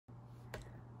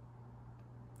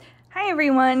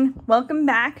everyone, welcome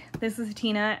back. This is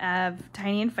Tina of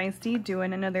Tiny and Feisty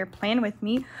doing another plan with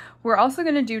me. We're also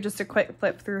going to do just a quick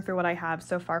flip through what I have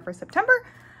so far for September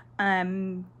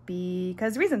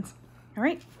because reasons. All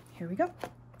right, here we go.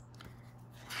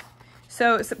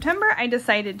 So September, I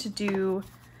decided to do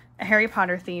a Harry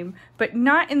Potter theme, but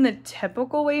not in the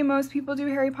typical way most people do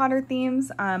Harry Potter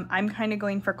themes. I'm kind of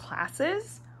going for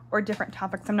classes or different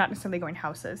topics. I'm not necessarily going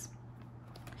houses.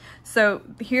 So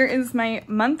here is my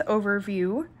month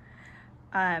overview.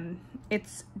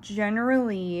 It's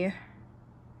generally,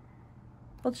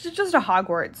 well, it's just a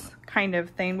Hogwarts kind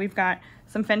of thing. We've got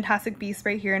some Fantastic Beasts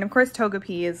right here. And of course,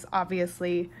 Togepi is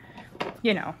obviously,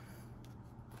 you know,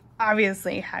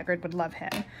 obviously Hagrid would love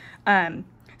him.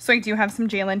 So I do have some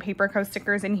JLynn Paper Co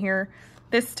stickers in here.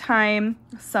 This time,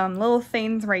 some little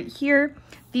things right here.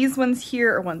 These ones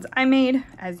here are ones I made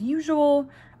as usual.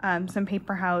 Some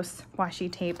Paper House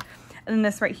washi tape. And then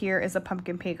this right here is a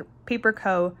Pumpkin Paper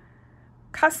Co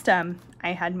custom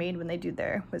I had made when they do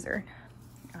their wizard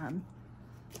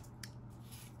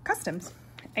customs.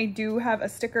 I do have a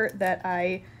sticker that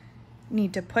I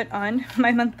need to put on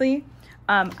my monthly.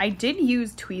 I did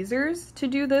use tweezers to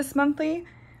do this monthly,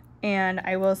 and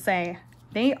I will say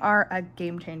they are a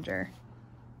game changer.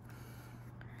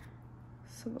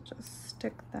 So we'll just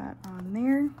stick that on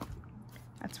there.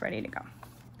 That's ready to go.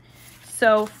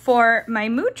 So for my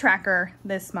mood tracker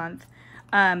this month,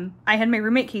 I had my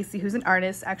roommate Casey, who's an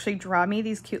artist, actually draw me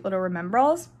these cute little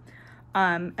remembrals.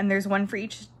 And there's one for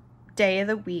each day of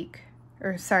the week,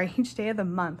 or sorry, each day of the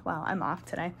month. Wow, I'm off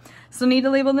today. Still need to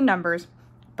label the numbers,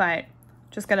 but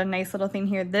just got a nice little thing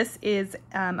here. This is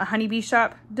a HoneyB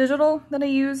shop digital that I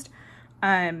used.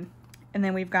 And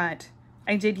then we've got,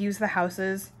 I did use the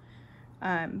houses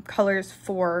colors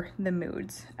for the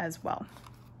moods as well.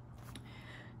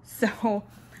 So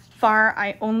far,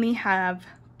 I only have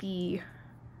the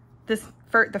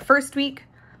first week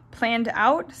planned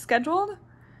out, scheduled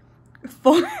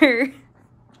for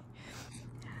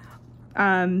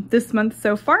this month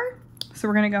so far. So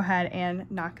we're gonna go ahead and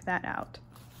knock that out.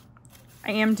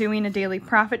 I am doing a daily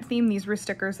profit theme. These were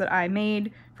stickers that I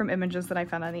made from images that I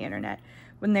found on the internet.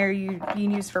 When they're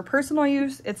being used for personal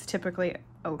use, it's typically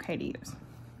okay to use.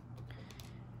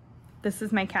 This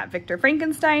is my cat, Victor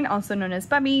Frankenstein, also known as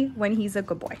Bubby, when he's a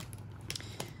good boy.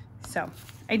 So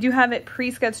I do have it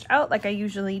pre-sketched out like I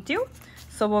usually do.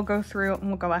 So we'll go through and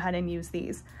we'll go ahead and use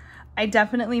these. I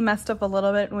definitely messed up a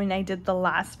little bit when I did the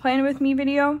last plan with me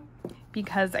video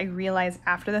because I realized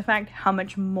after the fact how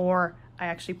much more I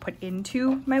actually put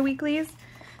into my weeklies.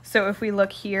 So if we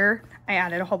look here, I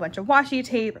added a whole bunch of washi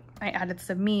tape, I added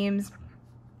some memes,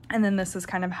 and then this is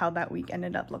kind of how that week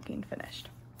ended up looking finished.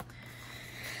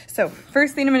 So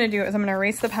first thing I'm going to do is I'm going to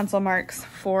erase the pencil marks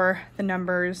for the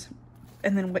numbers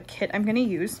and then what kit I'm going to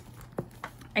use.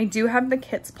 I do have the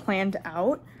kits planned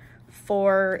out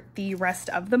for the rest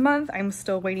of the month. I'm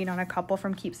still waiting on a couple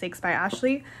from Keepsakes by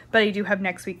Ashley, but I do have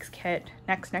next week's kit,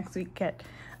 next week kit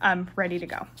ready to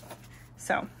go.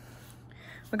 So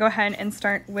we'll go ahead and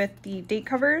start with the date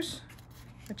covers,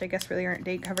 which I guess really aren't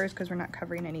date covers because we're not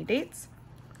covering any dates.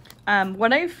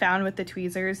 What I've found with the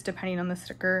tweezers, depending on the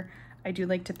sticker, I do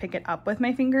like to pick it up with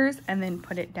my fingers and then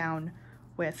put it down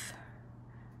with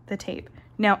the tape.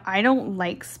 Now, I don't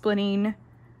like splitting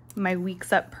my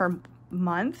weeks up per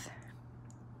month.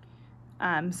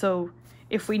 So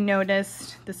if we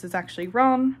noticed this is actually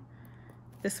wrong,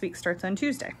 this week starts on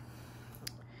Tuesday.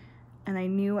 And I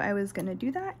knew I was gonna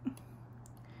do that,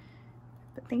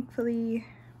 but thankfully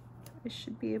I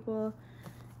should be able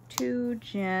to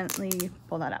gently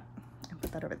pull that up and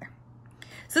put that over there.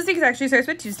 So this week actually starts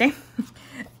with Tuesday.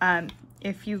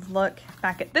 If you look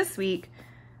back at this week,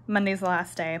 Monday's the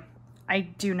last day. I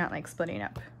do not like splitting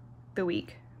up the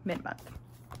week mid-month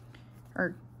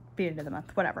or beginning of the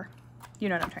month, whatever. You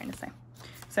know what I'm trying to say.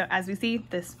 So as we see,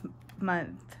 this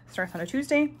month starts on a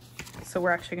Tuesday. So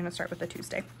we're actually gonna start with the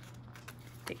Tuesday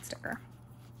date sticker.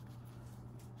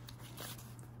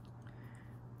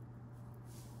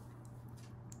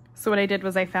 So what I did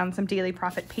was I found some Daily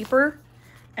Profit paper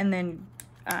and then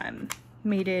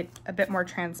made it a bit more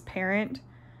transparent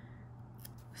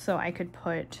so I could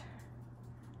put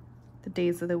the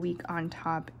days of the week on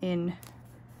top in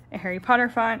a Harry Potter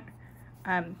font,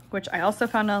 which I also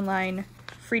found online,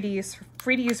 free to use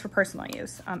for personal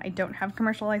use. I don't have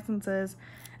commercial licenses.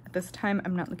 At this time,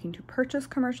 I'm not looking to purchase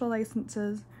commercial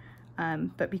licenses,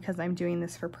 but because I'm doing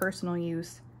this for personal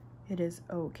use, it is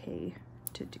okay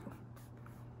to do.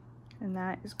 And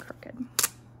that is crooked.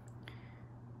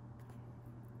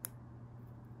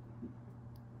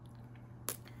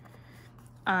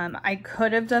 I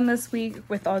could have done this week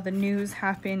with all the news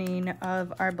happening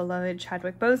of our beloved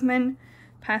Chadwick Boseman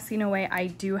passing away. I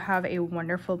do have a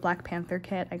wonderful Black Panther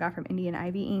kit I got from Indian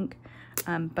Ivy Ink,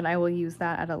 but I will use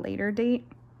that at a later date.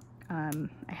 I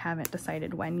haven't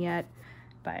decided when yet,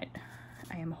 but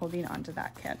I am holding on to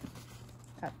that kit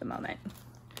at the moment.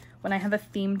 When I have a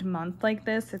themed month like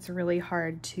this, it's really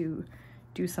hard to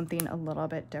do something a little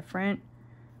bit different.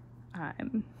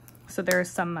 So there are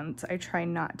some months I try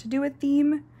not to do a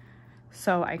theme,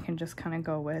 so I can just kind of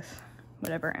go with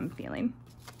whatever I'm feeling.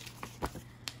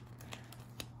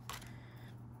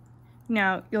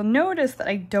 Now, you'll notice that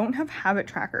I don't have habit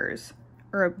trackers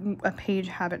or a page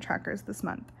habit trackers this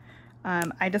month.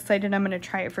 I decided I'm going to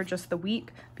try it for just the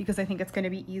week because I think it's going to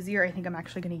be easier. I think I'm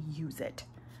actually going to use it.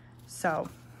 So,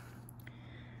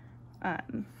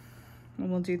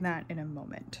 we'll do that in a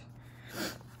moment.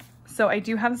 So I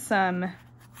do have some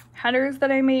headers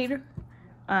that I made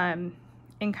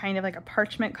in kind of like a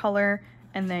parchment color,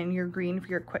 and then your green for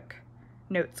your quick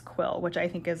notes quill, which I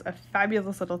think is a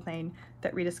fabulous little thing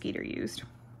that Rita Skeeter used,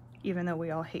 even though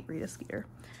we all hate Rita Skeeter.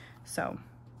 So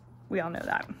we all know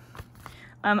that.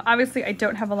 Obviously I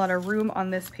don't have a lot of room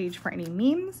on this page for any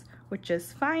memes, which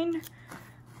is fine,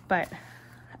 but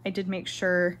I did make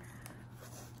sure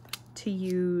to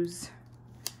use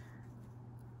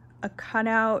a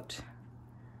cutout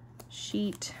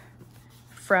sheet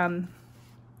from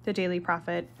the Daily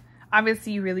Prophet.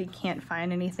 Obviously you really can't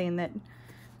find anything that,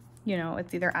 you know,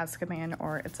 it's either Azkaban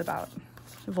or it's about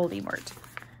Voldemort.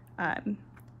 So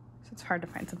it's hard to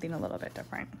find something a little bit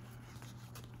different.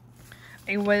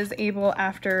 I was able,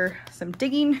 after some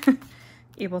digging,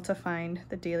 able to find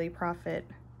the Daily Prophet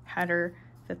header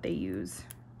that they use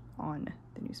on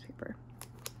the newspaper.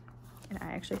 And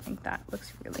I actually think that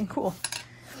looks really cool.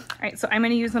 All right, so I'm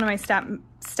going to use one of my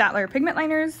Statler pigment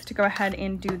liners to go ahead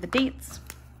and do the dates.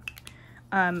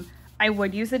 I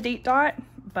would use a date dot,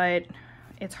 but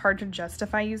it's hard to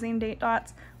justify using date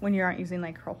dots when you aren't using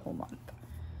like for a whole month.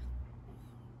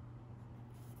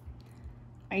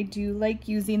 I do like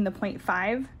using the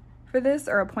 0.5 for this,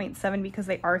 or a 0.7, because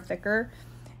they are thicker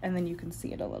and then you can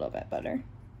see it a little bit better.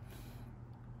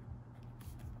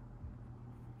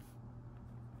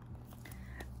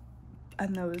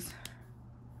 And those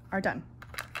are done.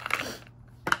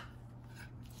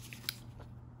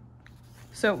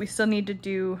 So we still need to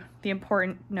do the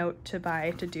important note to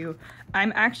do.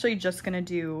 I'm actually just gonna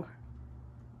do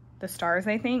the stars,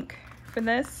 I think, for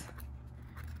this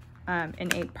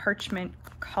in a parchment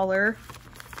color,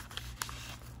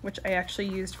 which I actually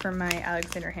used for my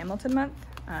Alexander Hamilton month.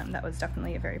 That was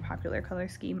definitely a very popular color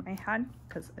scheme I had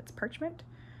because it's parchment.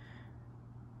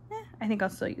 I think I'll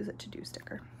still use it to do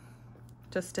sticker,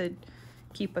 just to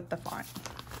keep with the font.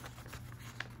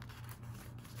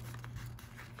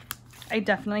 I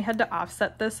definitely had to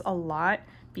offset this a lot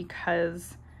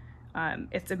because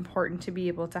it's important to be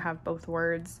able to have both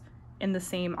words in the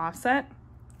same offset.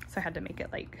 So I had to make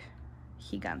it like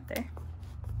gigante.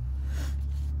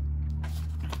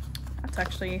 That's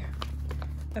actually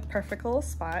a perfect little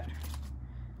spot.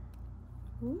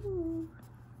 Ooh.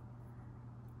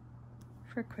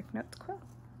 For a quick notes quill.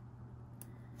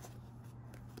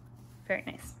 Very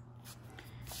nice.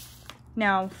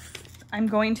 Now, I'm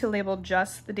going to label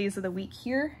just the days of the week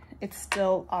here. It's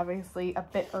still obviously a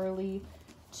bit early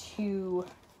to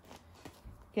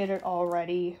get it all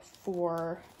ready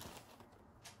for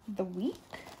the week.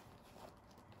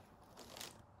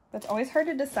 But it's always hard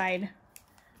to decide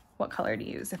what color to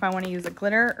use, if I want to use a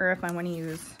glitter or if I want to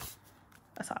use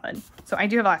a solid. So I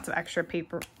do have lots of extra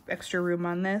paper, extra room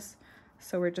on this.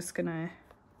 So we're just gonna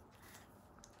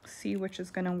see which is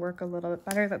gonna work a little bit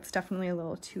better. That's definitely a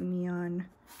little too neon.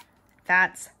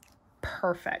 That's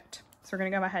perfect. So we're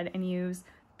gonna go ahead and use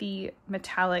the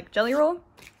metallic jelly roll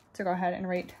to go ahead and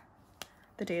write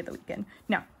the day of the weekend.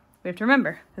 Now, we have to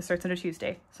remember, this starts on a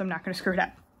Tuesday, so I'm not gonna screw it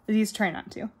up. At least try not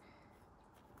to.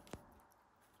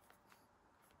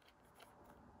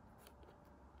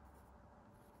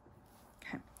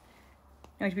 Okay. Now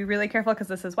we have to be really careful because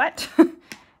this is wet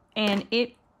and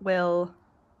it will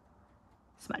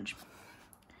smudge.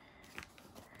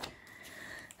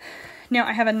 Now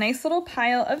I have a nice little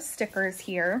pile of stickers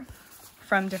here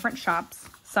from different shops.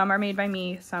 Some are made by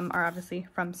me, some are obviously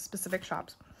from specific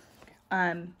shops,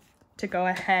 to go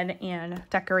ahead and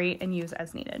decorate and use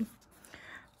as needed.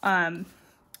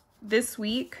 This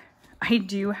week, I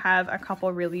do have a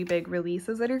couple really big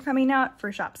releases that are coming out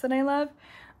for shops that I love.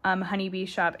 HoneyB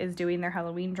shop is doing their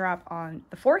Halloween drop on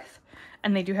the 4th,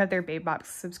 and they do have their Babe Box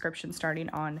subscription starting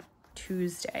on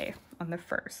Tuesday on the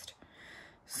 1st.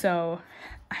 So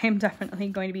I am definitely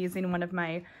going to be using one of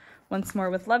my Once More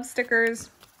with Love stickers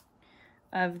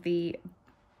of the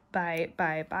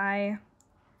bye,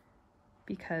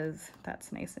 because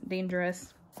that's nice and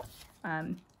dangerous.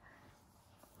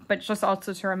 But just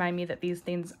also to remind me that these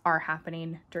things are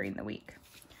happening during the week.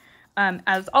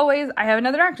 As always, I have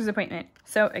another doctor's appointment.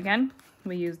 So again,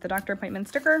 we use the doctor appointment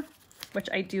sticker, which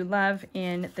I do love,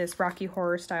 in this Rocky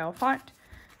Horror style font,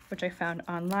 which I found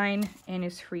online and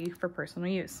is free for personal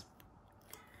use.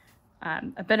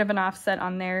 A bit of an offset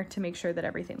on there to make sure that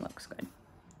everything looks good.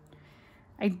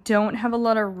 I don't have a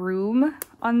lot of room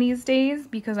on these days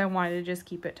because I wanted to just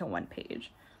keep it to one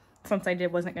page, since I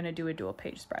wasn't going to do a dual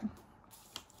page spread.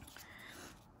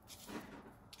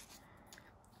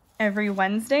 Every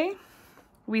Wednesday,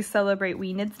 we celebrate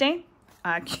Weenid's Day.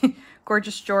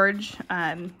 Gorgeous George,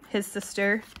 his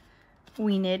sister,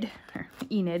 Enid,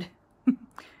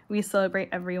 we celebrate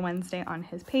every Wednesday on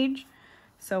his page.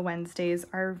 So Wednesdays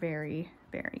are very,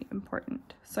 very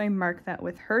important. So I mark that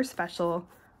with her special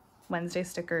Wednesday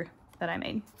sticker that I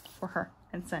made for her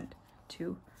and sent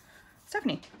to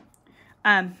Stephanie.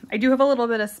 I do have a little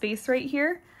bit of space right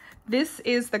here. This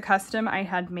is the custom I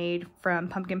had made from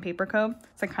HoneyB Paper Co.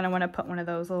 So I kind of want to put one of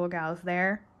those little gals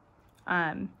there,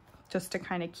 just to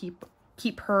kind of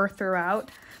keep her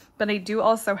throughout. But I do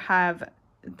also have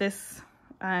this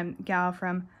gal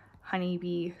from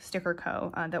HoneyB Sticker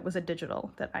Co. That was a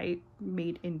digital that I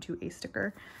made into a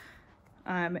sticker.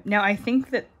 Now I think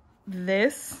that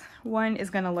this one is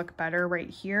going to look better right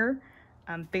here,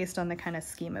 based on the kind of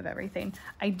scheme of everything.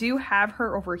 I do have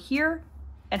her over here.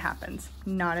 It happens.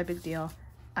 Not a big deal.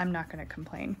 I'm not going to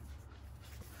complain.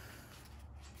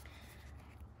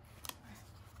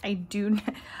 I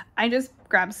just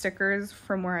grab stickers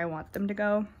from where I want them to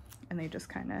go, and they just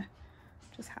kind of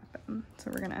happen. So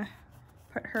we're going to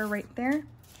put her right there.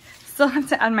 Still have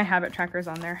to add my habit trackers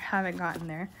on there. Haven't gotten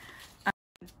there.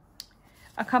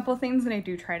 A couple things that I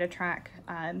do try to track,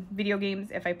 video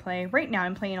games if I play. Right now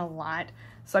I'm playing a lot,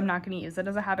 so I'm not going to use it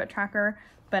as a habit tracker,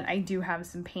 but I do have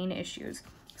some pain issues.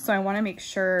 So I want to make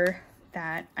sure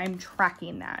that I'm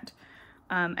tracking that.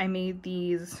 I made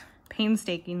these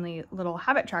painstakingly little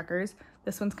habit trackers.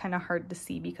 This one's kind of hard to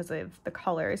see because of the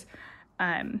colors,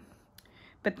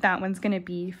 but that one's going to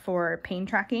be for pain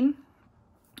tracking.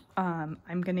 I'm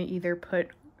going to either put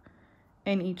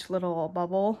in each little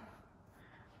bubble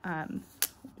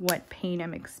what pain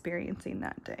I'm experiencing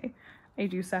that day. I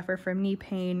do suffer from knee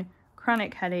pain,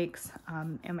 chronic headaches,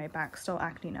 and my back's still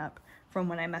acting up from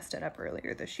when I messed it up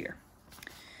earlier this year.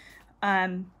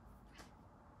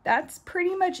 That's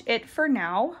pretty much it for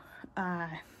now.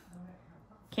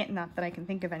 Not that I can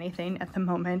think of anything at the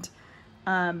moment.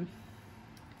 Oh,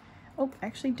 I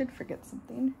actually did forget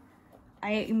something.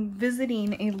 I am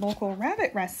visiting a local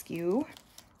rabbit rescue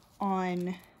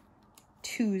on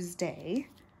Tuesday.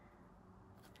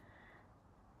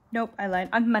 Nope, I lied.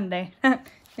 On Monday.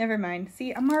 Never mind.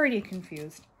 See, I'm already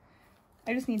confused.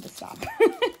 I just need to stop.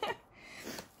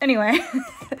 Anyway,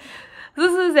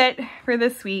 this is it for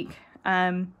this week.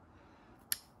 Kind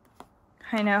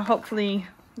of hopefully,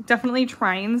 definitely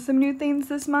trying some new things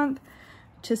this month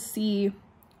to see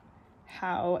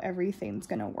how everything's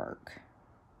gonna work.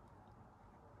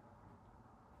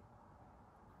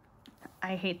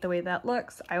 I hate the way that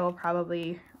looks. I will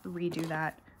probably redo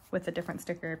that with a different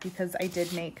sticker because I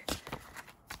did make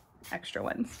extra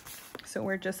ones. So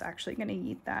we're just actually gonna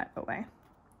yeet that away.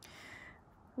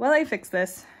 While I fix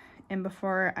this, and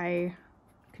before I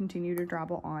continue to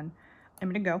drabble on, I'm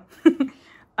gonna go.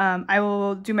 I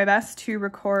will do my best to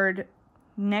record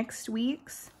next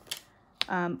week's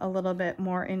a little bit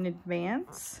more in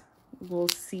advance. We'll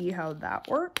see how that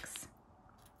works.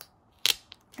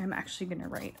 I'm actually gonna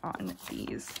write on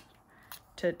these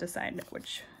to decide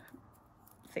which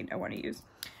thing I want to use.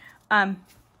 But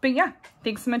yeah,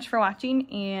 thanks so much for watching,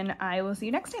 and I will see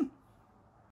you next time.